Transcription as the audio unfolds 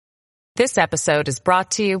This episode is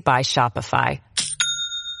brought to you by Shopify.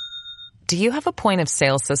 Do you have a point of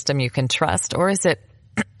sale system you can trust, or is it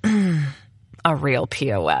a real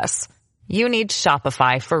POS? You need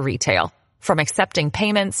Shopify for retail. From accepting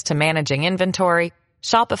payments to managing inventory,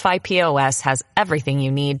 Shopify POS has everything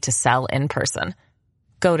you need to sell in person.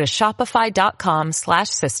 Go to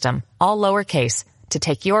shopify.com/system, all lowercase, to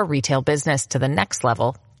take your retail business to the next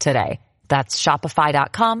level today. That's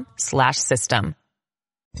shopify.com/system.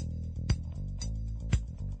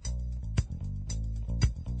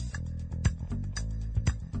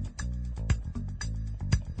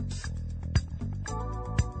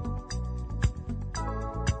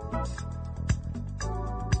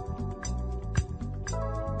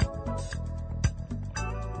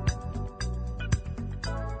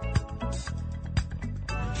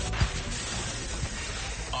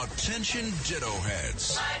 Attention Ditto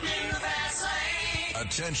Heads.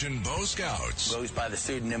 Attention Bo Scouts. Goes by the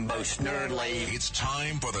pseudonym Bo Snerdley. It's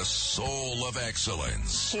time for the Soul of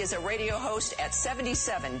Excellence. He is a radio host at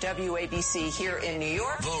 77 WABC here in New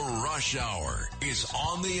York. The Rush Hour is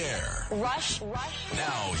on the air. Rush.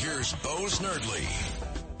 Now here's Bo Snerdley.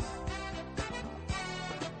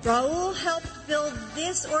 Raul helped build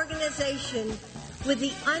this organization with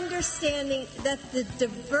the understanding that the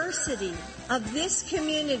diversity of this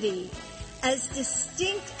community, as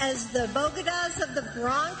distinct as the Bogotas of the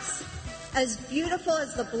Bronx, as beautiful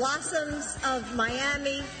as the blossoms of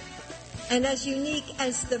Miami, and as unique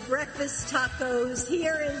as the breakfast tacos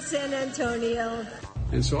here in San Antonio.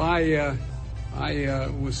 And so I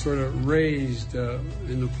was sort of raised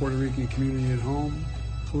in the Puerto Rican community at home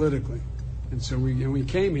politically. And so we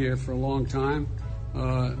came here for a long time,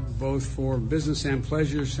 both for business and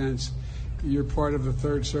pleasure, since you're part of the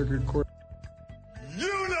Third Circuit Court.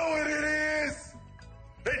 You know what it is!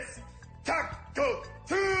 It's Taco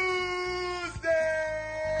Tuesday!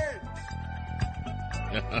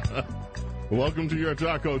 Welcome to your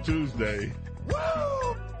Taco Tuesday.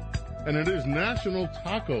 Woo! And it is National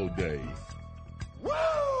Taco Day. Woo!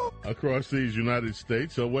 Across these United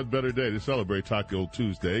States. So what better day to celebrate Taco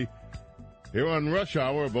Tuesday? Here on Rush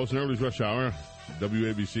Hour, Bo Snerdley's Rush Hour,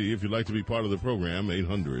 WABC. If you'd like to be part of the program,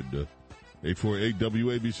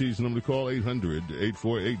 800-848-WABC's the number to call,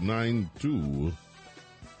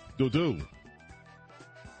 800-848-9222.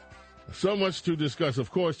 So much to discuss.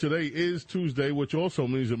 Of course, today is Tuesday, which also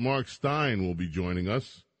means that Mark Steyn will be joining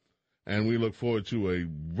us. And we look forward to a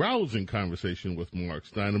rousing conversation with Mark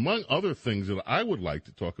Steyn. Among other things that I would like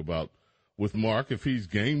to talk about with Mark, if he's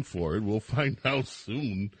game for it, we'll find out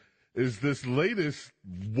soon, is this latest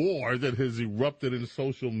war that has erupted in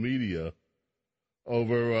social media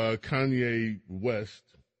over Kanye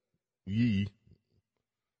West,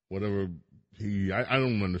 whatever I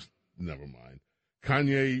don't understand, never mind.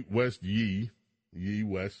 Kanye West,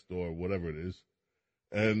 West, or whatever it is,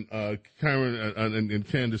 and Karen and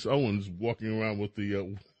Candace Owens walking around with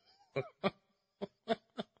the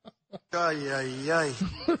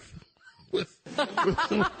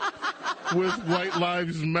with White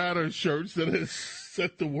Lives Matter shirts that has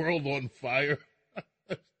set the world on fire.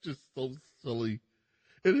 It's just so silly.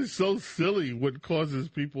 It is so silly what causes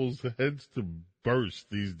people's heads to burst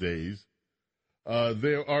these days.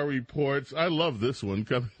 There are reports. I love this one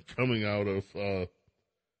coming out of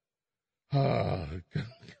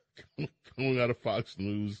coming out of Fox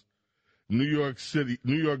News. New York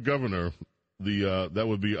governor, that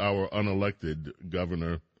would be our unelected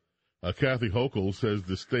governor, Kathy Hochul, says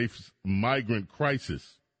the state's migrant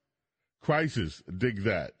crisis, dig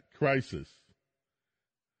that, crisis,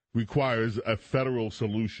 requires a federal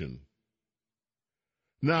solution.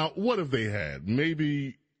 Now, what have they had?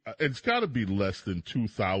 Maybe it's got to be less than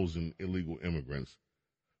 2,000 illegal immigrants.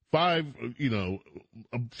 A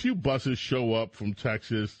few buses show up from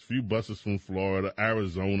Texas, a few buses from Florida,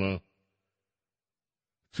 Arizona,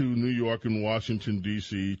 to New York and Washington,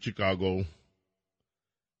 D.C., Chicago.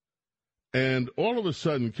 And all of a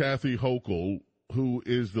sudden, Kathy Hochul, who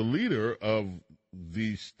is the leader of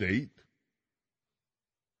the state,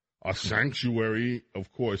 a sanctuary,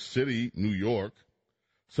 of course, city, New York,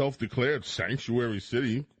 self-declared sanctuary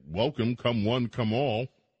city, welcome, come one, come all.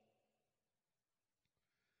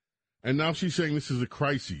 And now she's saying this is a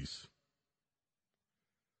crisis.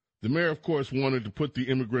 The mayor, of course, wanted to put the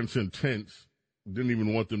immigrants in tents, didn't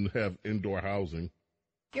even want them to have indoor housing.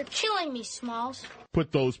 You're killing me, Smalls.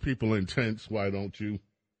 Put those people in tents, why don't you?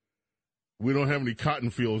 We don't have any cotton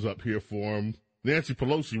fields up here for them. Nancy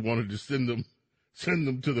Pelosi wanted to send them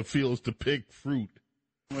to the fields to pick fruit.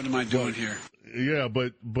 What am I doing here? Yeah,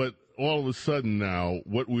 but all of a sudden now,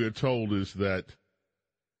 what we are told is that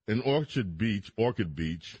in Orchid Beach,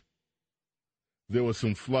 there was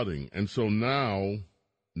some flooding. And so now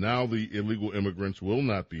the illegal immigrants will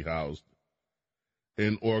not be housed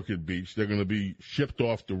in Orchid Beach. They're going to be shipped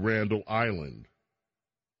off to Randall Island.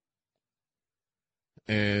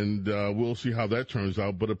 And we'll see how that turns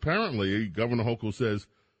out. But apparently, Governor Hochul says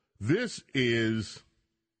this is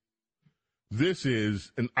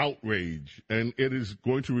an outrage, and it is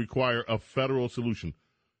going to require a federal solution.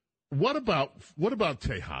 What about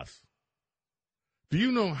Tejas? Do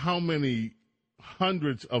you know how many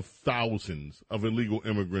hundreds of thousands of illegal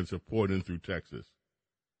immigrants have poured in through Texas?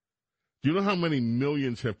 Do you know how many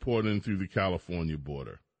millions have poured in through the California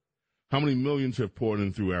border? How many millions have poured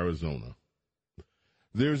in through Arizona?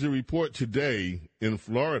 There's a report today in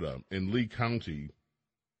Florida, in Lee County,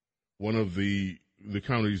 one of the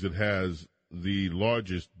counties that has the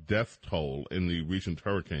largest death toll in the recent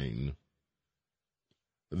hurricane,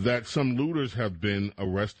 that some looters have been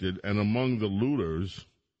arrested, and among the looters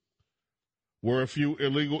were a few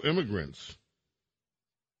illegal immigrants.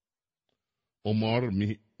 Omar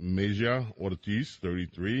Mejia Ortiz,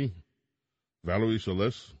 33, Valerie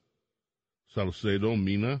Celeste Salcedo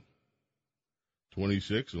Mina,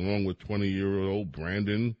 26, along with 20-year-old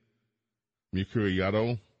Brandon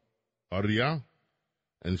Micuriato Aria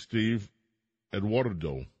and Steve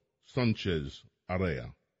Eduardo Sanchez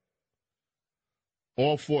Area.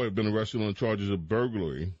 All four have been arrested on charges of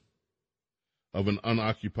burglary of an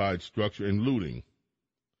unoccupied structure and looting.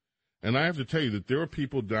 And I have to tell you that there are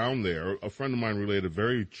people down there. A friend of mine related a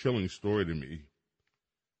very chilling story to me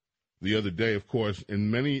the other day. Of course, in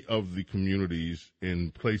many of the communities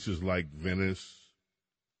in places like Venice,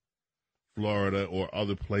 Florida, or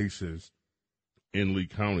other places in Lee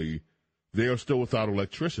County, they are still without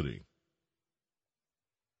electricity.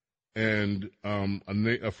 And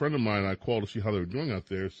a friend of mine I called to see how they were doing out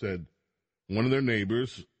there said one of their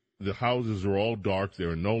neighbors, the houses are all dark,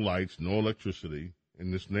 there are no lights, no electricity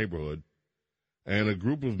in this neighborhood, and a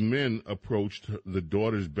group of men approached the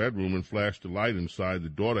daughter's bedroom and flashed a light inside. The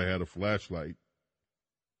daughter had a flashlight,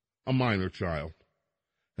 a minor child,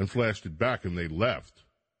 and flashed it back, and they left.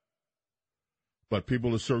 But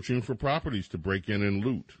people are searching for properties to break in and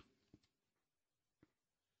loot.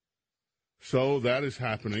 So that is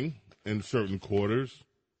happening in certain quarters.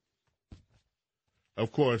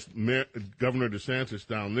 Of course, Governor DeSantis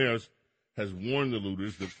down there has warned the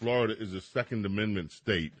looters that Florida is a Second Amendment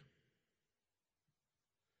state,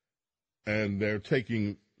 and they're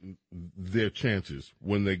taking their chances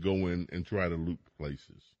when they go in and try to loot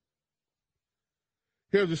places.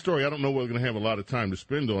 Here's a story. I don't know whether we're going to have a lot of time to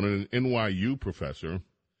spend on it. An NYU professor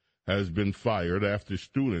has been fired after his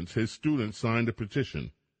students signed a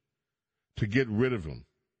petition to get rid of him.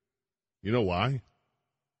 You know why?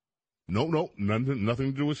 No,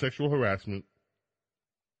 nothing to do with sexual harassment.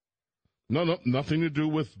 No, nothing to do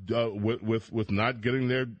with not getting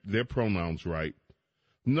their pronouns right.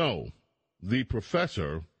 No, the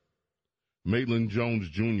professor, Maitland Jones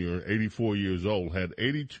Jr., 84 years old, had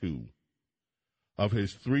 82 of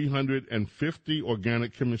his 350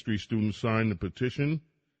 organic chemistry students sign the petition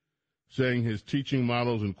saying his teaching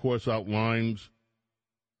models and course outlines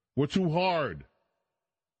were too hard.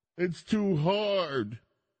 It's too hard.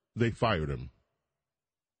 They fired him.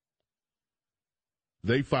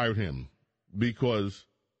 They fired him because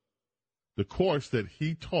the course that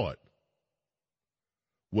he taught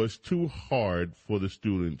was too hard for the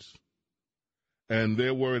students, and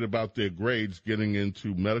they're worried about their grades getting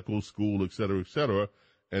into medical school, et cetera,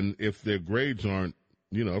 and if their grades aren't,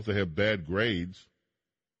 if they have bad grades,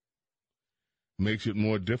 makes it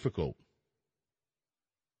more difficult.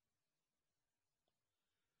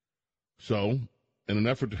 So, in an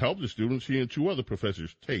effort to help the students, he and two other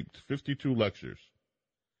professors taped 52 lectures.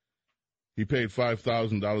 He paid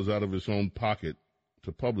 $5,000 out of his own pocket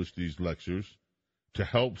to publish these lectures to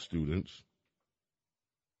help students.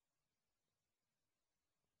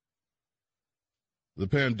 The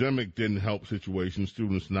pandemic didn't help situations,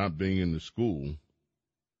 students not being in the school.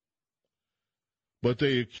 But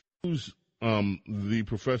they accuse the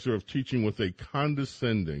professor of teaching with a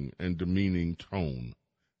condescending and demeaning tone.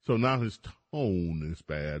 So now his tone is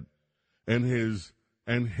bad, and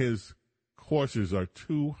his courses are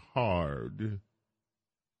too hard.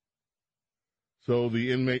 So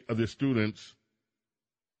the students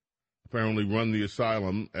apparently run the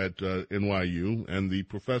asylum at NYU, and the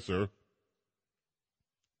professor,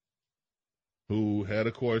 who had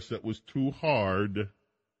a course that was too hard,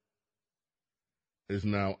 is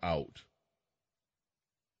now out.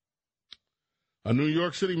 A New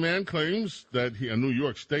York State man claims that he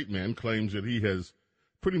has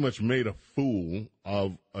pretty much made a fool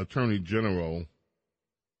of Attorney General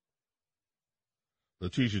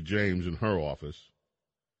Letitia James in her office.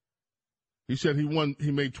 He said he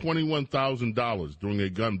made $21,000 during a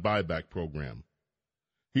gun buyback program.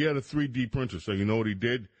 He had a 3D printer, so you know what he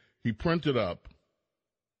did? He printed up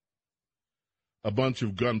a bunch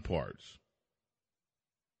of gun parts.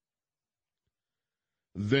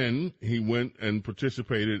 Then he went and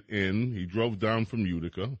he drove down from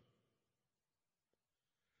Utica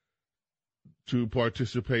to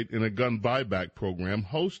participate in a gun buyback program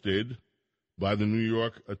hosted by the New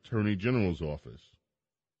York Attorney General's office.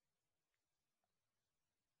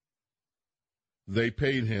 They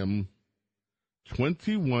paid him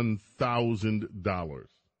 $21,000.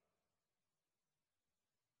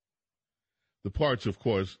 The parts, of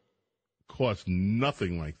course, cost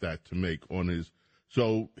nothing like that to make on his.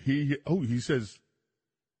 So he says,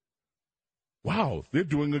 wow, they're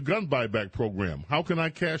doing a gun buyback program. How can I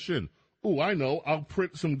cash in? Oh, I know. I'll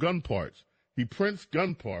print some gun parts. He prints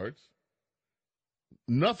gun parts,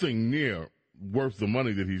 nothing near worth the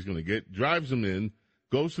money that he's going to get, drives them in,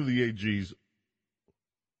 goes to the AG's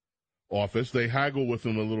office. They haggle with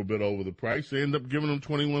him a little bit over the price. They end up giving him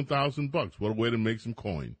 $21,000. What a way to make some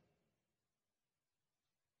coin.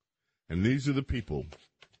 And these are the people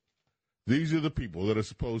that are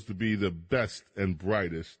supposed to be the best and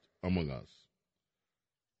brightest among us.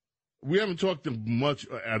 We haven't talked much,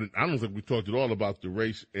 I don't think we talked at all about the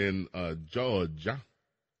race in Georgia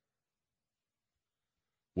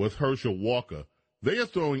with Herschel Walker. They are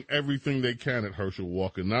throwing everything they can at Herschel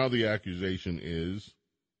Walker. Now the accusation is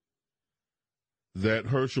that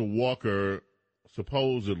Herschel Walker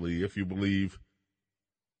supposedly, if you believe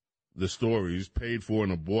the stories, paid for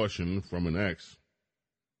an abortion from an ex.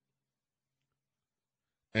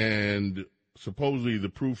 And supposedly the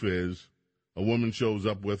proof is a woman shows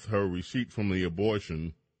up with her receipt from the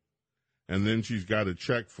abortion, and then she's got a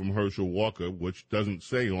check from Herschel Walker, which doesn't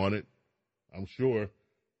say on it, I'm sure,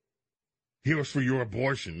 here's for your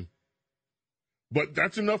abortion. But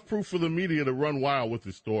that's enough proof for the media to run wild with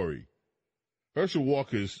the story. Herschel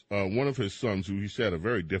Walker's, one of his sons, who he said had a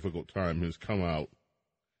very difficult time, has come out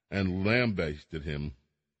and lambasted him.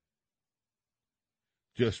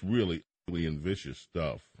 Just really ugly and vicious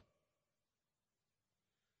stuff.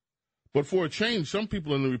 But for a change, some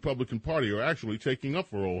people in the Republican Party are actually taking up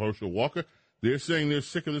for old Herschel Walker. They're saying they're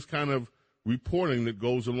sick of this kind of reporting that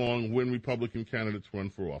goes along when Republican candidates run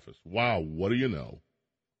for office. Wow, what do you know?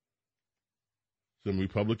 Some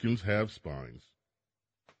Republicans have spines.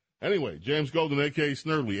 Anyway, James Golden, a.k.a.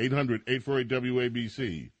 Snerdley,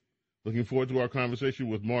 800-848-WABC. Looking forward to our conversation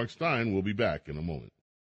with Mark Stein. We'll be back in a moment.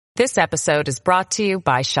 This episode is brought to you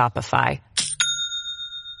by Shopify.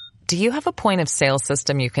 Do you have a point of sale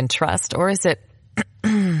system you can trust, or is it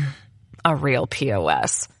a real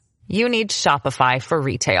POS? You need Shopify for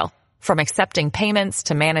retail. From accepting payments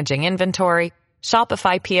to managing inventory,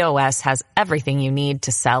 Shopify POS has everything you need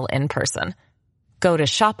to sell in person. Go to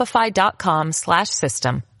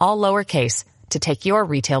shopify.com/system, all lowercase, to take your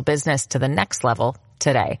retail business to the next level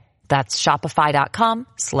today. That's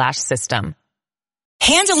shopify.com/system.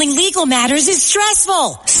 Handling legal matters is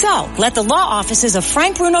stressful. So, let the law offices of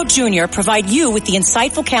Frank Bruno Jr. provide you with the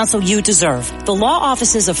insightful counsel you deserve. The law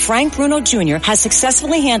offices of Frank Bruno Jr. has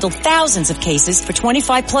successfully handled thousands of cases for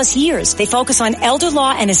 25 plus years. They focus on elder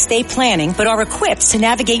law and estate planning, but are equipped to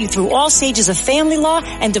navigate you through all stages of family law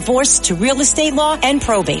and divorce to real estate law and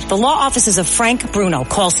probate. The law offices of Frank Bruno.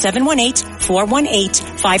 Call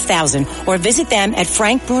 718-418-5000 or visit them at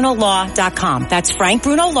frankbrunolaw.com. That's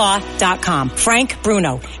frankbrunolaw.com. Frank Bruno.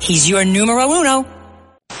 He's your numero uno.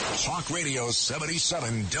 Talk Radio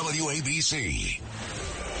 77 WABC.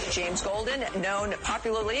 James Golden, known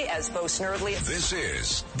popularly as Bo Snerdley. This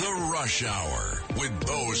is The Rush Hour with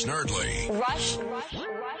Bo Snerdley. Rush.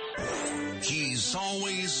 He's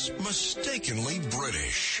always mistakenly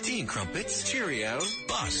British. Tea and crumpets, Cheerio.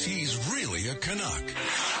 But he's really a Canuck.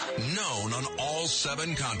 Known on all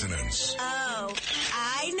 7 continents. Oh,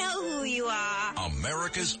 I know who you are.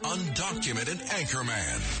 America's undocumented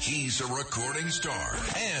anchorman. He's a recording star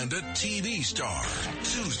and a TV star.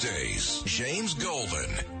 Tuesdays, James Golden,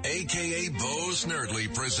 a.k.a. Bo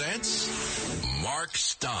Snerdley, presents Mark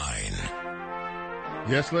Stein.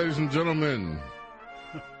 Yes, ladies and gentlemen,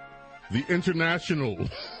 the International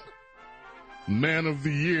Man of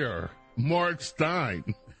the Year, Mark Stein.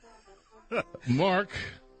 Mark.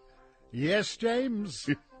 Yes, James.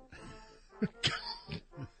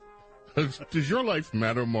 Does your life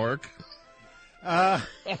matter, Mark?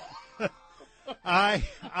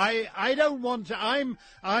 I don't want to.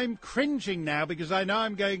 I'm cringing now because I know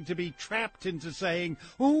I'm going to be trapped into saying,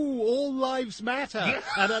 "Ooh, all lives matter,"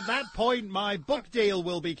 and at that point my book deal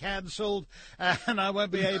will be cancelled, and I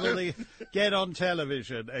won't be able to get on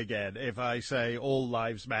television again if I say all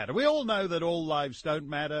lives matter. We all know that all lives don't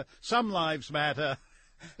matter. Some lives matter.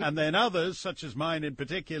 And then others, such as mine in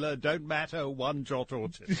particular, don't matter one jot or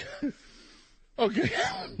two. Okay.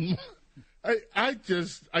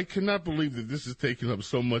 I cannot believe that this is taking up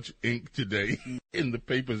so much ink today in the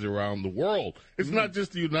papers around the world. It's not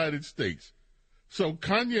just the United States. So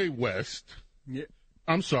Kanye West,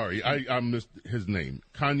 I'm sorry, I missed his name.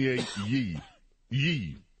 Kanye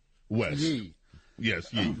Ye West. Ye.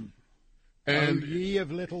 Yes, Ye. And ye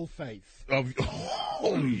of little faith.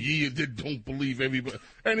 Ye that don't believe everybody.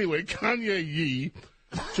 Anyway, Kanye Ye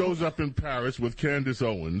shows up in Paris with Candace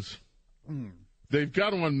Owens. They've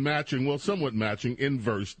got on matching, well, somewhat matching,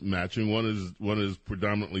 inverse matching. One is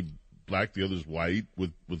predominantly black, the other's white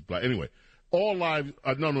with black. Anyway, all lives,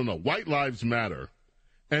 white lives matter.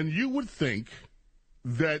 And you would think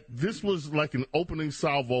that this was like an opening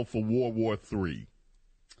salvo for World War III.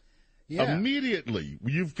 Yeah. Immediately,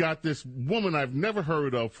 you've got this woman I've never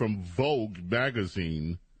heard of from Vogue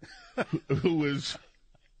magazine, who is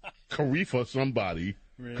Khalifa somebody,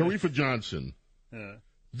 really? Khalifa Johnson.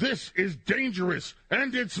 This is dangerous,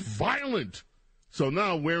 and it's violent. So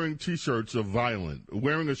now wearing T-shirts are violent.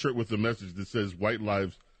 Wearing a shirt with a message that says white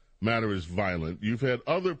lives matter is violent. You've had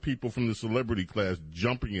other people from the celebrity class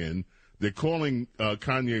jumping in. They're calling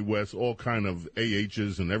Kanye West all kind of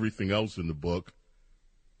AHs and everything else in the book.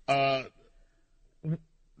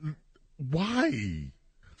 Why?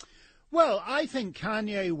 Well, I think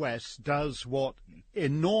Kanye West does what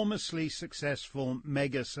enormously successful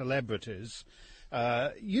mega celebrities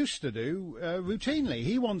used to do routinely.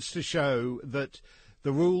 He wants to show that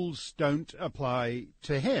the rules don't apply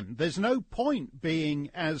to him. There's no point being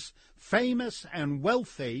as famous and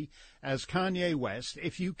wealthy as Kanye West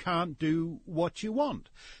if you can't do what you want.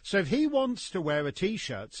 So if he wants to wear a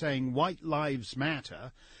T-shirt saying White Lives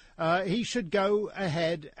Matter, he should go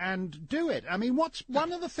ahead and do it. I mean,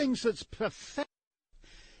 one of the things that's pathetic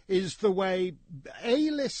is the way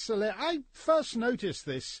A-list I first noticed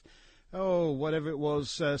this, whatever it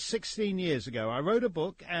was, 16 years ago. I wrote a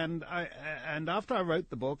book, and after I wrote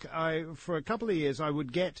the book, for a couple of years I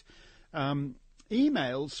would get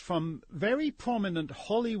emails from very prominent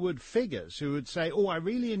Hollywood figures who would say, I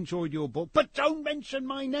really enjoyed your book, but don't mention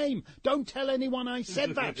my name. Don't tell anyone I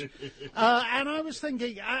said that. And I was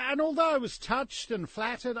thinking, and although I was touched and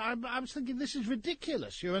flattered, I was thinking, this is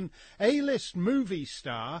ridiculous. You're an A-list movie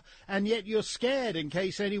star, and yet you're scared in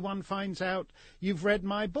case anyone finds out you've read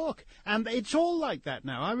my book. And it's all like that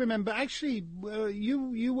now. I remember, actually,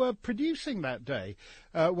 you were producing that day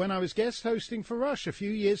when I was guest hosting for Rush a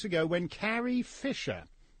few years ago when Carrie Fisher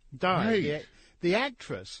died, right. the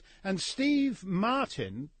actress, and Steve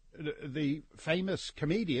Martin, the famous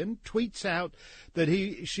comedian, tweets out that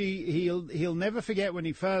he'll never forget when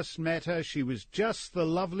he first met her. She was just the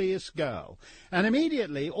loveliest girl. And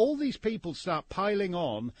immediately all these people start piling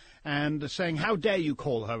on and saying, how dare you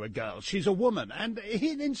call her a girl? She's a woman. And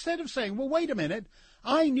instead of saying, well, wait a minute,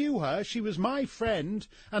 I knew her, she was my friend,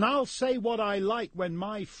 and I'll say what I like when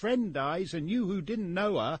my friend dies, and you who didn't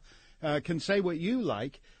know her can say what you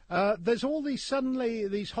like. There's all these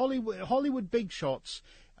Hollywood big shots,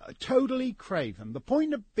 totally craven. The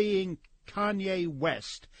point of being Kanye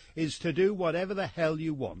West is to do whatever the hell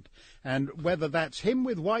you want. And whether that's him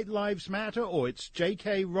with White Lives Matter or it's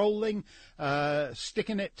J.K. Rowling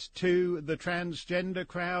sticking it to the transgender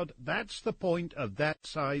crowd, that's the point of that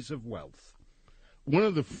size of wealth. One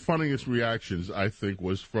of the funniest reactions, I think,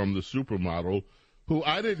 was from the supermodel, who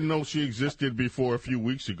I didn't know she existed before a few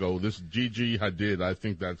weeks ago, this Gigi Hadid. I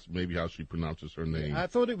think that's maybe how she pronounces her name. I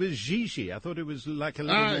thought it was Gigi. I thought it was like a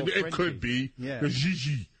little more Frenchy. It could be. Yeah.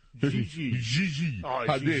 Gigi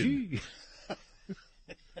Hadid.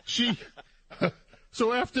 Gigi.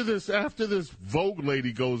 So after this Vogue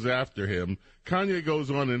lady goes after him, Kanye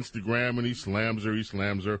goes on Instagram and he slams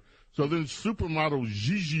her. So then supermodel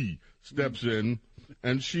Gigi steps in,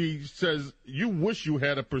 and she says, you wish you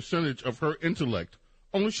had a percentage of her intellect,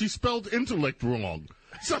 only she spelled intellect wrong.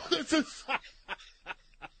 So this is...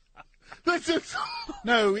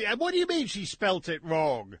 No, what do you mean she spelt it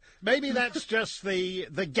wrong? Maybe that's just the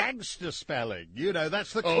gangster spelling. You know,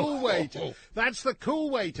 that's the cool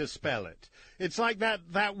way to spell it. It's like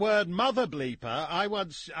that word mother bleeper. I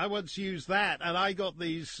once used that, and I got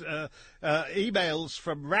these emails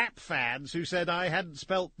from rap fans who said I hadn't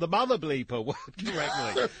spelt the mother bleeper word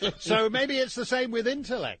correctly. So maybe it's the same with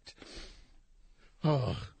intellect.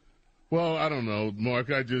 Well, I don't know,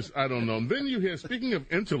 Mark. I don't know. And then you hear, speaking of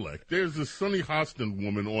intellect, there's this Sunny Hostin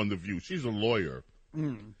woman on The View. She's a lawyer.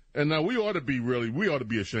 Mm. And now we ought to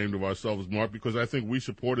be ashamed of ourselves, Mark, because I think we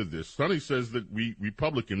supported this. Sunny says that we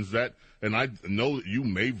Republicans, and I know that you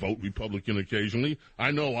may vote Republican occasionally.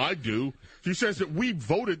 I know I do. She says that we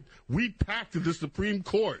packed the Supreme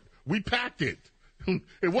Court. We packed it.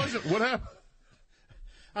 It wasn't, what happened?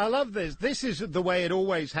 I love this. This is the way it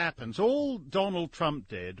always happens. All Donald Trump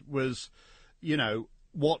did was,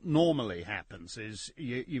 what normally happens is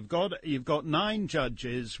you've got 9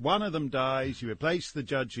 judges. One of them dies. You replace the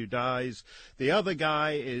judge who dies. The other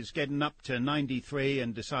guy is getting up to 93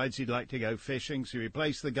 and decides he'd like to go fishing. So you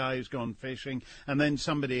replace the guy who's gone fishing, and then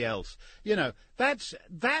somebody else.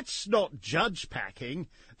 That's not judge packing.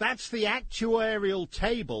 That's the actuarial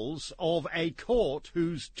tables of a court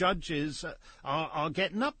whose judges are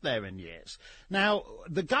getting up there in years. Now,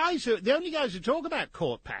 the only guys who talk about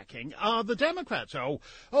court packing are the Democrats.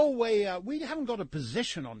 We haven't got a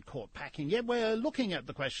position on court packing yet. We're looking at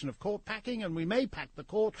the question of court packing, and we may pack the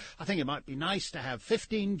court. I think it might be nice to have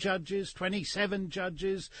 15 judges, 27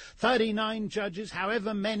 judges, 39 judges,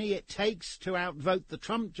 however many it takes to outvote the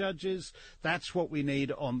Trump judges. That's what we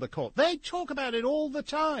need on the court. They talk about it all the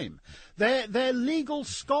time. Their legal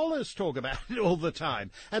scholars talk about it all the time.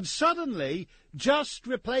 And suddenly, just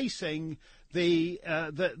replacing the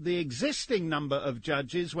existing number of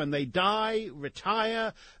judges when they die,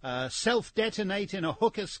 retire, self-detonate in a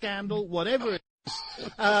hooker scandal, whatever it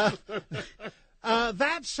is,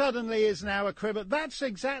 that suddenly is now a criminal. That's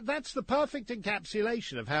the perfect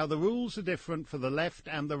encapsulation of how the rules are different for the left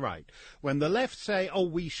and the right. When the left say,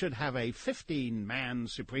 we should have a 15-man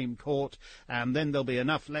Supreme Court, and then there'll be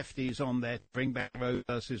enough lefties on there to bring back Roe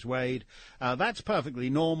versus Wade, that's perfectly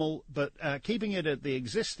normal, but keeping it at the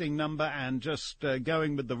existing number and just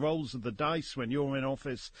going with the rolls of the dice when you're in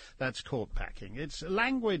office, that's court packing.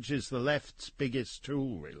 Language is the left's biggest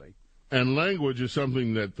tool, really. And language is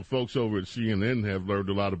something that the folks over at CNN have learned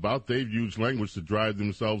a lot about. They've used language to drive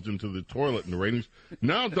themselves into the toilet in the ratings.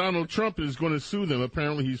 Now Donald Trump is going to sue them.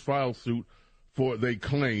 Apparently he's filed suit for, they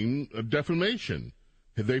claim, defamation.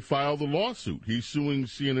 They filed a lawsuit. He's suing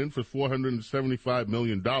CNN for $475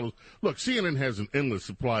 million. Look, CNN has an endless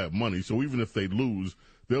supply of money, so even if they lose,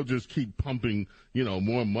 they'll just keep pumping,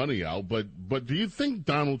 more money out. But do you think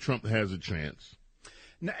Donald Trump has a chance?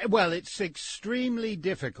 Well, it's extremely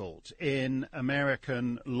difficult in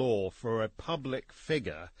American law for a public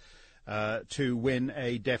figure to win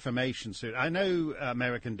a defamation suit. I know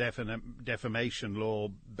American defamation law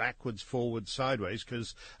backwards, forwards, sideways,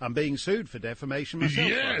 because I'm being sued for defamation myself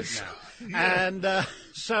right now. Yes. And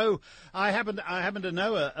so I happen to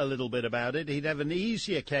know a little bit about it. He'd have an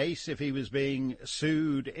easier case if he was being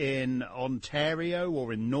sued in Ontario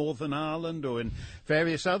or in Northern Ireland or in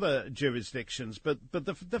various other jurisdictions. But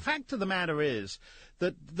the fact of the matter is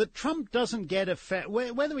that Trump doesn't get a fair,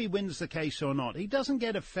 whether he wins the case or not, he doesn't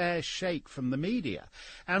get a fair shake from the media.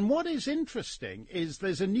 And what is interesting is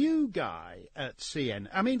there's a new guy at CNN.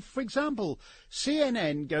 I mean, for example,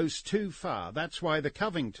 CNN goes too far. That's why the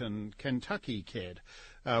Covington, Kentucky kid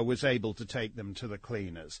was able to take them to the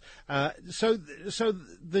cleaners. So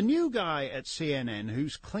the new guy at CNN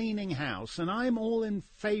who's cleaning house, and I'm all in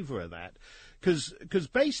favor of that, because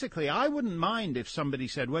basically I wouldn't mind if somebody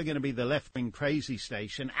said we're going to be the left-wing crazy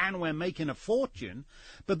station and we're making a fortune,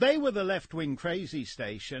 but they were the left-wing crazy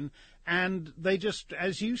station, and they just,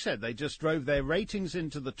 as you said, they just drove their ratings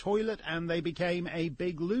into the toilet and they became a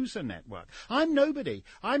big loser network. I'm nobody.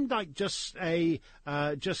 I'm like just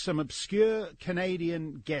some obscure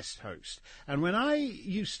Canadian guest host. And when I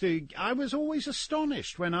was always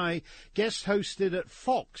astonished when I guest hosted at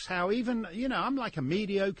Fox, how even, I'm like a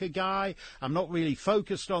mediocre guy. I'm not really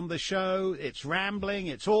focused on the show. It's rambling.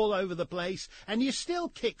 It's all over the place. And you still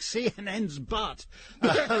kick CNN's butt.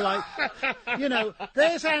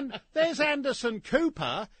 There's Anderson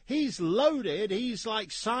Cooper. He's loaded. He's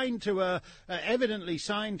like evidently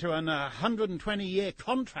signed to an 120-year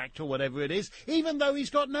contract or whatever it is, even though he's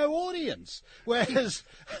got no audience. Whereas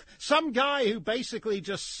some guy who basically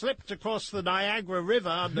just slipped across the Niagara River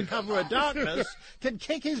under cover of darkness can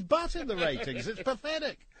kick his butt in the ratings. It's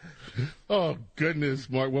pathetic. Oh, goodness,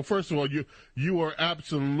 Mark. Well, first of all, you are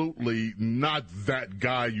absolutely not that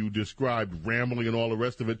guy you described, rambling and all the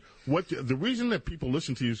rest of it. The reason that people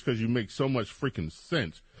listen to you is because you make so much freaking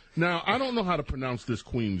sense. Now, I don't know how to pronounce this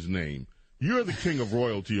queen's name. You're the king of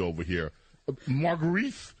royalty over here.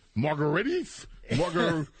 Marguerite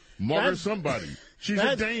somebody. She's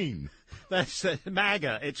a Dane. That's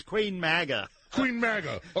MAGA. It's Queen MAGA. Queen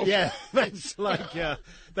MAGA. Okay. Yeah, that's like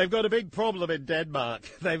they've got a big problem in Denmark.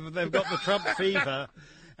 They've got the Trump fever,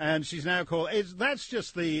 and she's now called. That's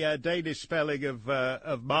just the Danish spelling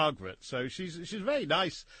of Margaret. So she's very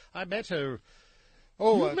nice. I met her.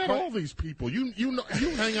 Oh, you met all these people. You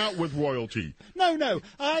hang out with royalty. No.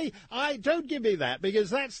 I don't give me that, because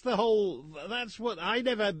that's what I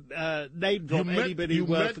never name drop anybody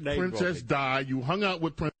worth name dropping. You met Princess Di. You hung out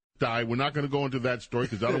with Princess Di. We're not going to go into that story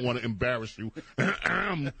because I don't want to embarrass you.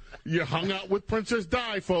 You hung out with Princess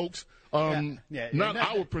Di, folks. Not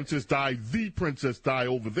our Princess Di, the Princess Di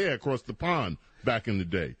over there across the pond back in the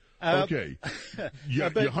day. Okay. You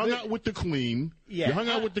hung out with the Queen. Yeah. You hung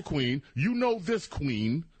out with the Queen. You know this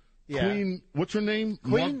Queen. Yeah. Queen, what's her name?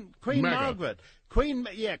 Queen Margaret. Queen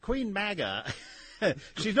Maga.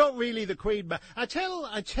 She's not really the Queen. But I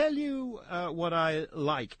tell you what I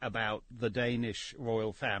like about the Danish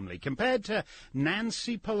royal family. Compared to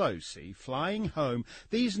Nancy Pelosi flying home,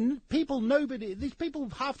 these people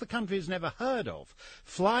half the country has never heard of,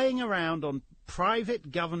 flying around on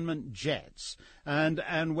private government jets.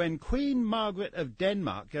 And when Queen Margaret of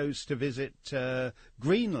Denmark goes to visit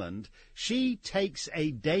Greenland, she takes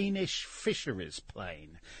a Danish fisheries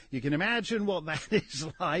plane. You can imagine what that is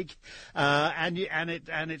like, and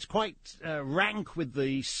it's quite rank with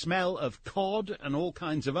the smell of cod and all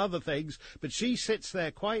kinds of other things. But she sits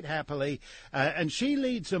there quite happily, and she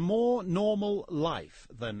leads a more normal life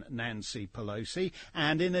than Nancy Pelosi.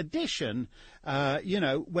 And in addition,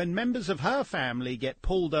 when members of her family get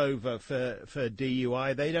pulled over for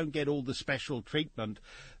DUI, they don't get all the special treatment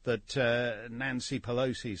that Nancy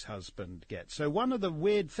Pelosi's husband gets. So one of the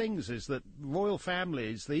weird things is that royal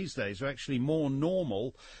families these days are actually more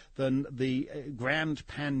normal than the grand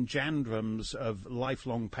panjandrums of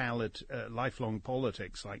lifelong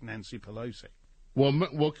politics like Nancy Pelosi.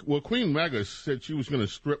 Well, Queen Maga said she was going to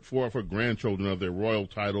strip 4 of her grandchildren of their royal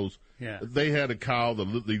titles. Yeah. They had a cow.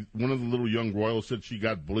 One of the little young royals said she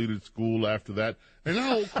got bullied at school after that. And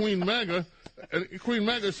now Queen Maga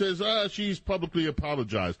says she's publicly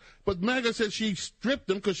apologized. But Maga said she stripped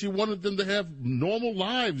them because she wanted them to have normal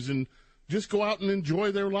lives and just go out and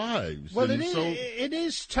enjoy their lives. Well, it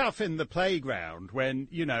is tough in the playground when,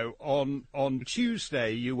 on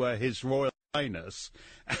Tuesday you were His Royal Highness,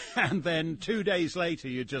 and then 2 days later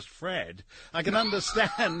you're just Fred. I can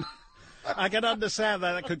understand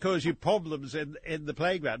that could cause you problems in the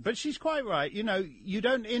playground. But she's quite right. You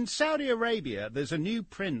don't. In Saudi Arabia, there's a new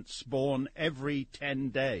prince born every 10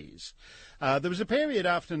 days. There was a period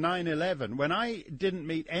after 9/11 when I didn't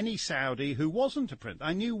meet any Saudi who wasn't a prince.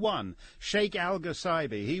 I knew one, Sheikh Al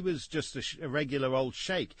Ghasaibi. He was just a regular old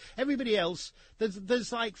sheikh. Everybody else,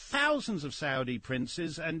 there's like thousands of Saudi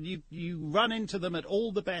princes, and you run into them at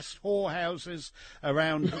all the best whorehouses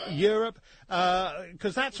around Europe,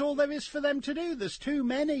 because that's all there is for them to do. There's too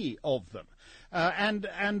many of them. And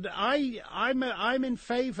I'm in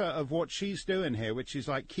favour of what she's doing here, which is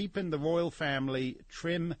like keeping the royal family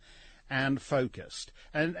trim and focused.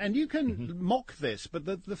 And you can mock this, but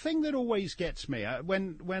the thing that always gets me,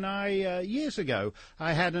 when I, years ago,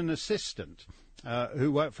 I had an assistant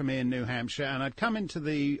who worked for me in New Hampshire, and I'd come into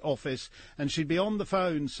the office and she'd be on the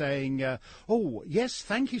phone saying, oh, yes,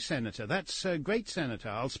 thank you, Senator. That's great, Senator.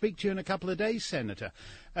 I'll speak to you in a couple of days, Senator.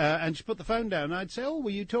 And she put the phone down, and I'd say, oh, were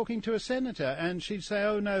you talking to a senator? And she'd say,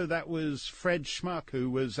 oh, no, that was Fred Schmuck, who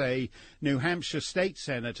was a New Hampshire state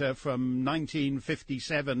senator from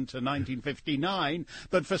 1957 to 1959,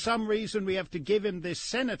 but for some reason we have to give him this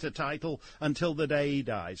senator title until the day he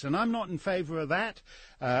dies. And I'm not in favour of that,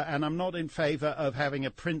 and I'm not in favour of having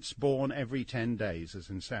a prince born every 10 days, as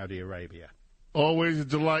in Saudi Arabia. Always a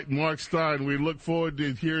delight, Mark Steyn. We look forward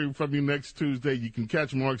to hearing from you next Tuesday. You can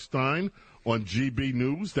catch Mark Steyn on GB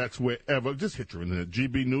News. That's wherever. Just hit your internet.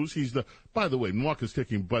 GB News. By the way, Mark is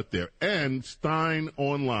kicking butt there. And Steyn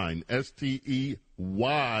Online. STEYN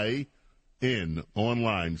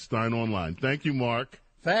Online. Steyn Online. Thank you, Mark.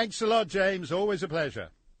 Thanks a lot, James. Always a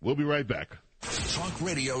pleasure. We'll be right back. Talk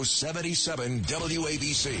Radio 77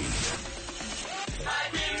 WABC.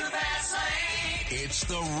 It's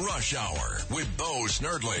the Rush Hour with Bo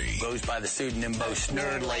Snerdley. Goes by the pseudonym Bo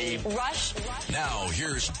Snerdley. Rush. Now,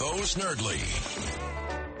 here's Bo Snerdley.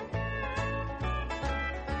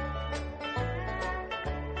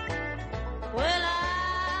 Well,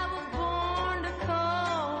 I was born to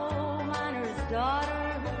coal miner's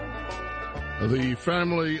daughter. The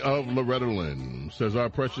family of Loretta Lynn says our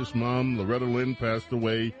precious mom, Loretta Lynn, passed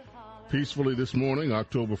away peacefully this morning,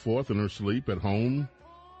 October 4th, in her sleep at home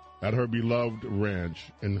at her beloved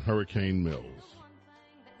ranch in Hurricane Mills.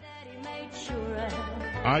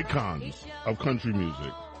 Icons of country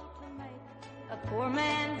music. Of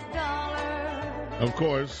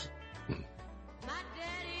course,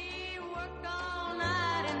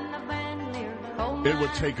 It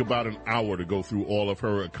would take about an hour to go through all of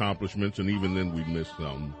her accomplishments, and even then we miss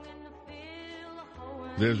some.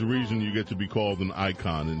 There's a reason you get to be called an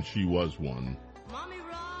icon, and she was one.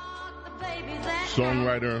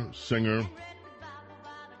 Songwriter, singer,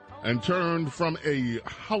 and turned from a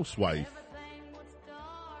housewife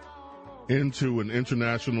into an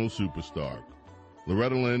international superstar.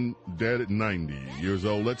 Loretta Lynn, dead at 90 years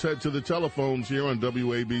old. Let's head to the telephones here on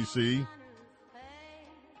WABC.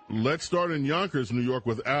 Let's start in Yonkers, New York,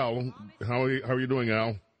 with Al. How are you doing,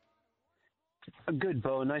 Al? Good,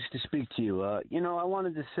 Bo. Nice to speak to you. I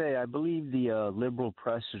wanted to say I believe the liberal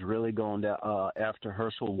press is really going after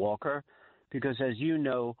Herschel Walker because, as you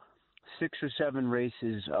know, 6 or 7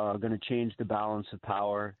 races are going to change the balance of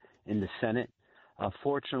power in the Senate.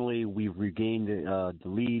 Fortunately, we've regained the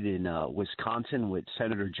lead in Wisconsin with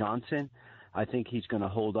Senator Johnson. I think he's going to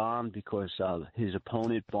hold on because his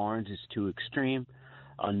opponent, Barnes, is too extreme.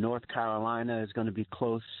 North Carolina is going to be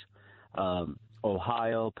close,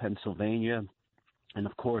 Ohio, Pennsylvania, and,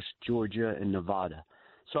 of course, Georgia and Nevada.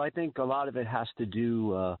 So I think a lot of it has to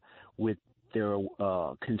do with their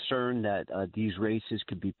concern that these races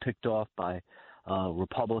could be picked off by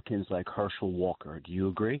Republicans like Herschel Walker. Do you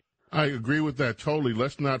agree? I agree with that totally.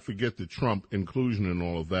 Let's not forget the Trump inclusion in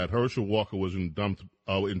all of that. Herschel Walker was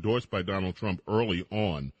endorsed by Donald Trump early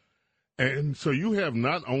on. And so you have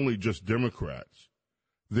not only just Democrats.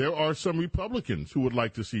 There are some Republicans who would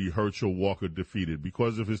like to see Herschel Walker defeated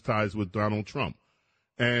because of his ties with Donald Trump.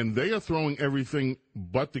 And they are throwing everything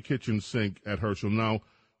but the kitchen sink at Herschel. Now,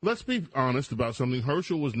 let's be honest about something.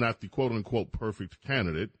 Herschel was not the quote-unquote perfect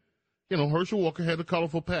candidate. Herschel Walker had a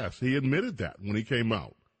colorful past. He admitted that when he came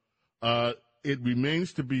out. It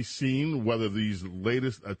remains to be seen whether these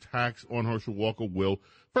latest attacks on Herschel Walker will.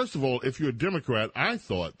 First of all, if you're a Democrat, I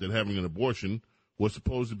thought that having an abortion was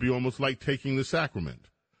supposed to be almost like taking the sacrament.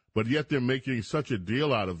 But yet they're making such a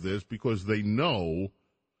deal out of this because they know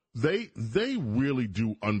they really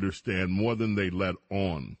do understand more than they let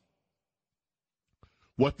on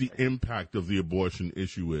what the impact of the abortion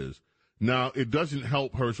issue is. Now, it doesn't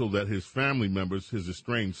help Herschel that his family members, his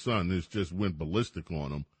estranged son, has just went ballistic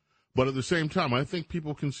on him. But at the same time, I think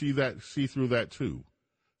people can see through that too.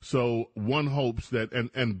 So one hopes that,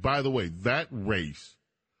 and by the way, that race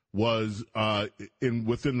was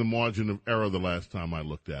within the margin of error the last time I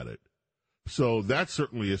looked at it. So that's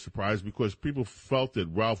certainly a surprise because people felt that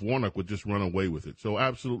Ralph Warnock would just run away with it. So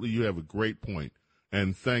absolutely, you have a great point.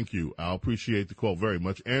 And thank you. I appreciate the call very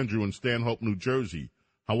much. Andrew in Stanhope, New Jersey.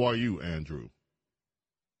 How are you, Andrew?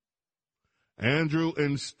 Andrew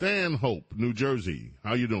in Stanhope, New Jersey.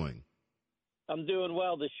 How you doing? I'm doing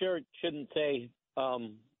well. The shirt shouldn't say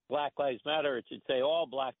Black Lives Matter. It should say all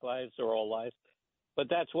Black lives or all lives. But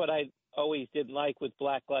that's what I always didn't like with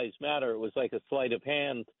Black Lives Matter. It was like a sleight of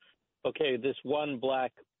hand. Okay, this one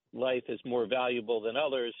black life is more valuable than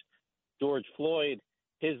others. George Floyd,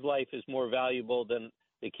 his life is more valuable than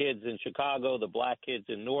the kids in Chicago, the black kids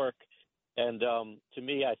in Newark. And to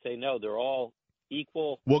me, I say no, they're all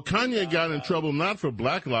equal. Well, Kanye got in trouble not for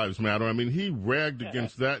Black Lives Matter. I mean, he ragged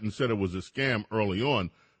against that and said it was a scam early on.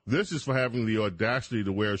 This is for having the audacity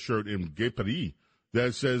to wear a shirt in Gay Paris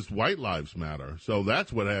that says White Lives Matter. So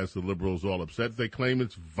that's what has the liberals all upset. They claim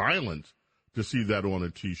it's violent to see that on a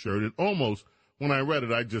T-shirt. It almost, when I read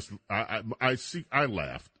it, I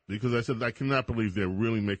laughed because I said, I cannot believe they're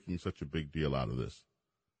really making such a big deal out of this.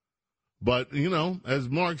 But, as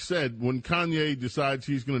Mark said, when Kanye decides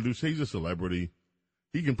he's going to he's a celebrity.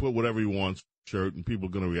 He can put whatever he wants on a shirt and people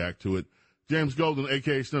are going to react to it. James Golden,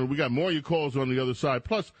 a.k.a. Snow, we got more of your calls on the other side.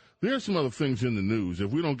 Plus, there are some other things in the news.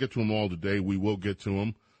 If we don't get to them all today, we will get to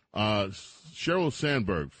them. Sheryl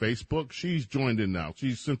Sandberg, Facebook, she's joined in now.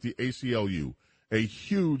 She's sent the ACLU a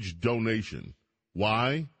huge donation.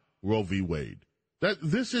 Why? Roe v. Wade.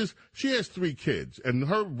 She has 3 kids, and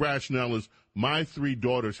her rationale is, my 3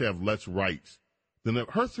 daughters have less rights than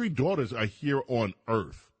her 3 daughters are here on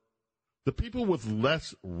earth. The people with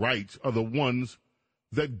less rights are the ones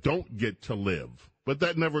that don't get to live. But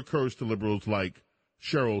that never occurs to liberals like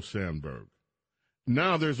Sheryl Sandberg.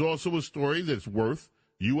 Now there's also a story that's worth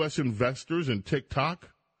U.S. investors in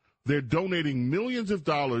TikTok. They're donating millions of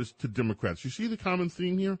dollars to Democrats. You see the common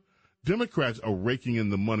theme here? Democrats are raking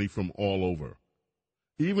in the money from all over.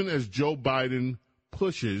 Even as Joe Biden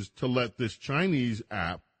pushes to let this Chinese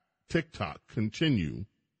app, TikTok, continue.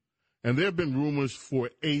 And there have been rumors for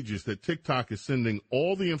ages that TikTok is sending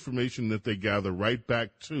all the information that they gather right back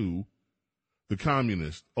to the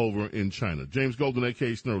communists over in China. James Golden,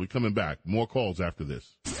 a.k.a. Snurley, coming back. More calls after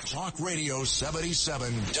this. Talk Radio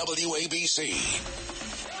 77 WABC.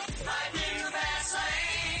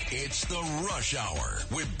 It's the Rush Hour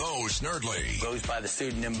with Bo Snerdley. Goes by the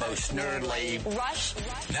pseudonym Bo Snerdley. Rush.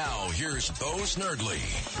 Now, here's Bo Snerdley.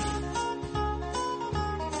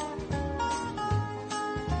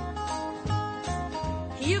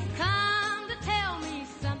 You've come to tell me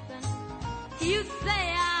something. You say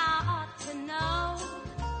I ought to know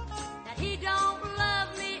that he don't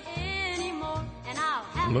love me anymore, and I'll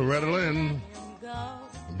have Loretta to Lynn let him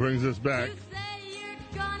go. brings us back. You say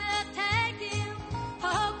you're gonna take him,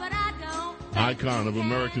 oh, but I don't think Icon of you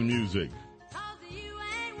can. American music. 'Cause you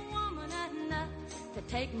ain't woman enough to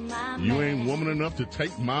take my You man. ain't woman enough to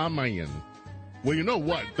take my man. Well, you know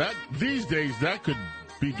what? That these days that could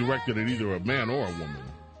be directed at either a man or a woman.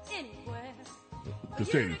 To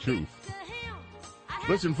say the truth.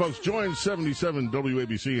 Listen, folks, join 77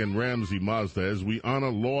 WABC and Ramsey Mazda as we honor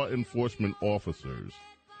law enforcement officers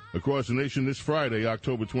across the nation this Friday,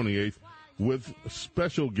 October 28th, with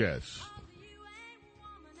special guests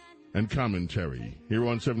and commentary here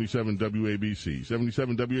on 77 WABC.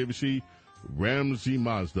 77 WABC, Ramsey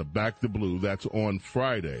Mazda, Back the Blue. That's on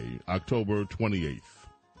Friday, October 28th.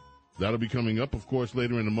 That'll be coming up, of course,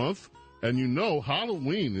 later in the month. And you know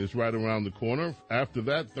Halloween is right around the corner. After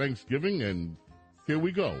that, Thanksgiving, and here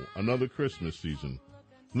we go, another Christmas season.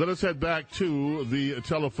 Let us head back to the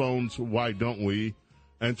telephones, why don't we,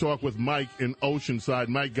 and talk with Mike in Oceanside.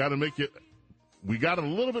 Mike, we got a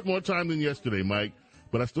little bit more time than yesterday, Mike,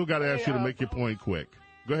 but I still got to ask you to make your point quick.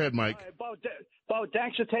 Go ahead, Mike. Bo,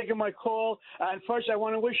 thanks for taking my call. And first, I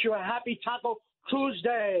want to wish you a happy Taco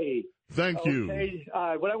Tuesday. Thank you. Okay.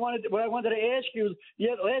 What I wanted to ask you,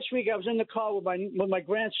 last week I was in the car with my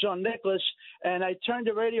grandson Nicholas, and I turned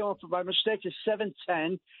the radio on by mistake to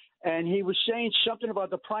 710, and he was saying something about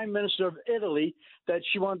the Prime Minister of Italy, that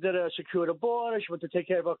she wanted to secure the border, she wanted to take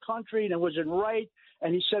care of her country, and it wasn't right.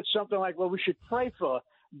 And he said something like, "Well, we should pray for her."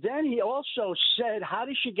 Then he also said, "How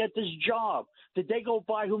did she get this job? Did they go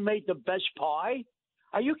by who made the best pie?"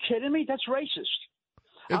 Are you kidding me? That's racist.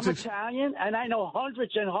 I'm Italian, and I know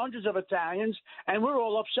hundreds and hundreds of Italians, and we're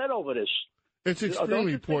all upset over this. It's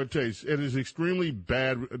extremely poor taste. It is extremely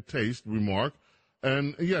bad taste, remark.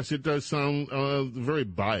 And, yes, it does sound very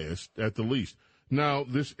biased, at the least. Now,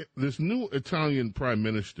 this new Italian prime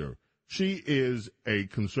minister, she is a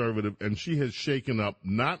conservative, and she has shaken up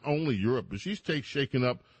not only Europe, but she's shaken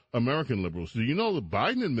up American liberals. Do you know the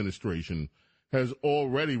Biden administration has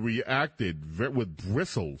already reacted with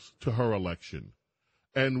bristles to her election?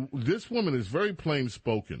 And this woman is very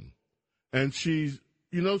plain-spoken, and she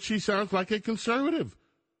sounds like a conservative.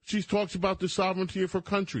 She talks about the sovereignty of her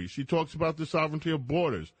country. She talks about the sovereignty of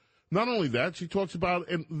borders. Not only that, she talks about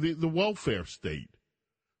the welfare state.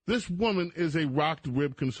 This woman is a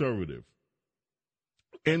rocked-rib conservative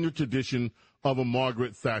in the tradition of a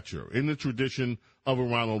Margaret Thatcher, in the tradition of a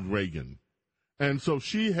Ronald Reagan. And so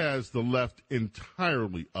she has the left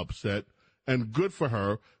entirely upset, and good for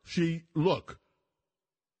her.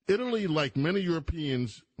 Italy, like many European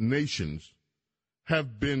nations,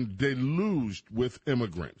 have been deluged with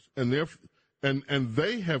immigrants, and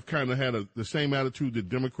they have kind of had the same attitude that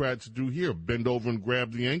Democrats do here, bend over and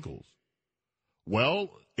grab the ankles.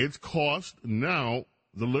 Well, it's cost now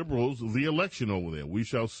the liberals the election over there. We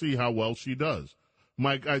shall see how well she does.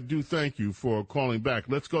 Mike, I do thank you for calling back.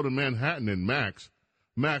 Let's go to Manhattan and Max.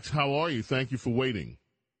 Max, how are you? Thank you for waiting.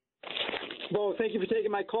 Well, thank you for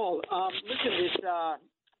taking my call. Listen,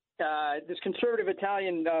 this conservative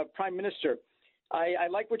Italian prime minister, I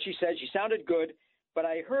like what she said. She sounded good, but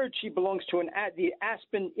I heard she belongs to the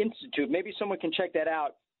Aspen Institute. Maybe someone can check that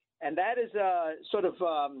out. And that is a sort of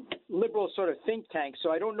liberal sort of think tank.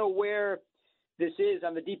 So I don't know where this is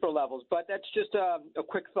on the deeper levels, but that's just a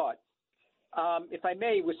quick thought. If I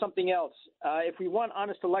may, with something else, if we want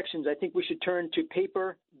honest elections, I think we should turn to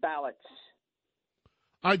paper ballots.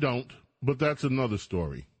 I don't, but that's another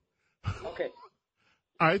story. Okay.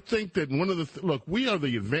 I think that look, we are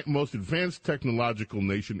the most advanced technological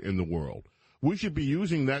nation in the world. We should be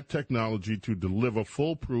using that technology to deliver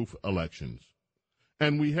foolproof elections.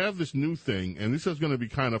 And we have this new thing, and this is going to be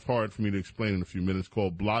kind of hard for me to explain in a few minutes,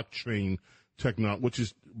 called blockchain technology, which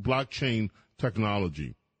is blockchain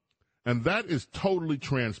technology. And that is totally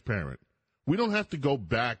transparent. We don't have to go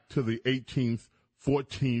back to the 18th,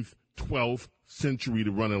 14th, 12th century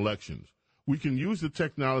to run elections. We can use the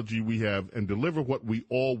technology we have and deliver what we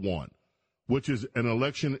all want, which is an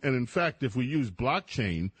election. And, in fact, if we use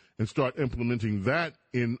blockchain and start implementing that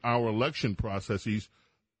in our election processes,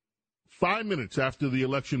 5 minutes after the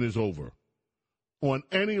election is over, on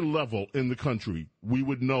any level in the country, we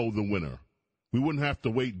would know the winner. We wouldn't have to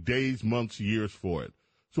wait days, months, years for it.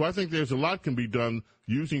 So I think there's a lot can be done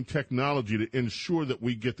using technology to ensure that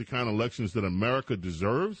we get the kind of elections that America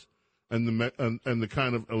deserves and the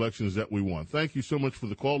kind of elections that we want. Thank you so much for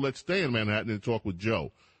the call. Let's stay in Manhattan and talk with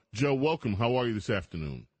Joe. Joe, welcome. How are you this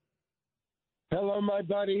afternoon? Hello, my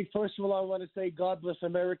buddy. First of all, I want to say God bless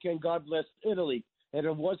America and God bless Italy. And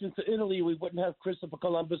if it wasn't for Italy, we wouldn't have Christopher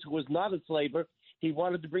Columbus, who was not a slaver. He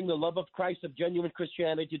wanted to bring the love of Christ, of genuine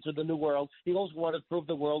Christianity, to the New World. He also wanted to prove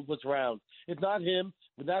the world was round. If not him,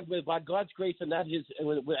 by God's grace and not his,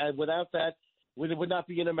 without that, we would not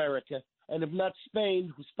be in America. And if not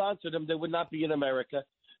Spain, who sponsored him, they would not be in America.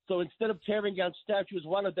 So instead of tearing down statues,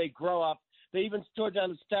 why don't they grow up? They even tore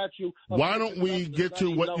down a statue. Why don't we get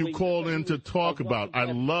to what you called in to talk about? I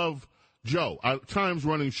love, Joe, time's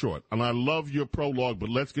running short, and I love your prologue, but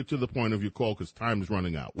let's get to the point of your call because time is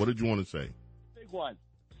running out. What did you want to say? Big one.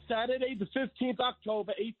 Saturday, the 15th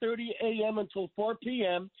October, 8:30 a.m. until 4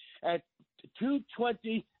 p.m. at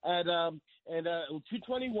 220 at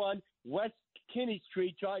 221 West Kinney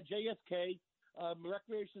Street, JFK.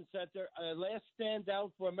 Recreation Center, last stand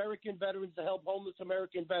out for American veterans to help homeless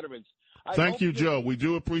American veterans. Thank you, Joe. We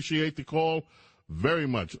do appreciate the call very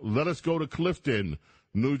much. Let us go to Clifton,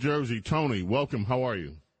 New Jersey. Tony, welcome. How are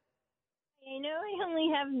you? I know I only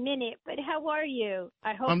have a minute, but how are you?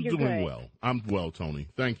 I hope I'm you're doing good. well. I'm well, Tony.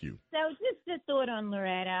 Thank you. So just a thought on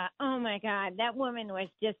Loretta. Oh, my God. That woman was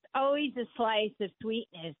just always a slice of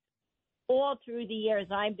sweetness. All through the years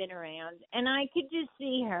I've been around. And I could just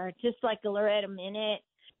see her, just like a Loretta Minute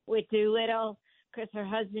with Doolittle, because her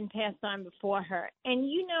husband passed on before her. And,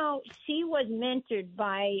 you know, she was mentored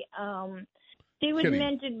by,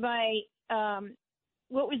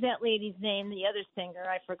 what was that lady's name, the other singer?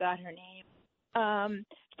 I forgot her name.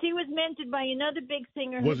 She was mentored by another big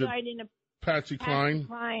singer who died in a... Patsy Cline?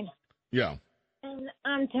 Yeah. And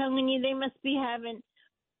I'm telling you, they must be having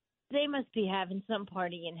some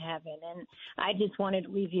party in heaven, and I just wanted to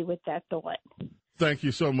leave you with that thought. Thank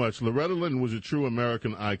you so much. Loretta Lynn was a true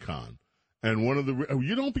American icon, and one of the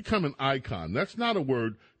you don't become an icon. That's not a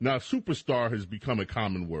word. Now, superstar has become a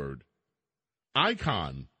common word.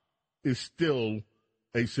 Icon is still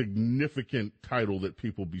a significant title that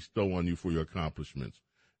people bestow on you for your accomplishments,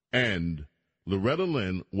 and Loretta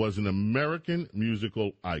Lynn was an American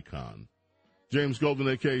musical icon. James Golden,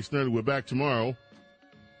 a.k.a. Snurdy. We're back tomorrow.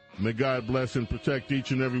 May God bless and protect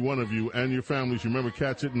each and every one of you and your families. Remember,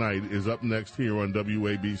 Cats at Night is up next here on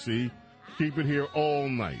WABC. Keep it here all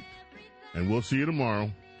night. And we'll see you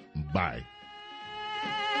tomorrow. Bye.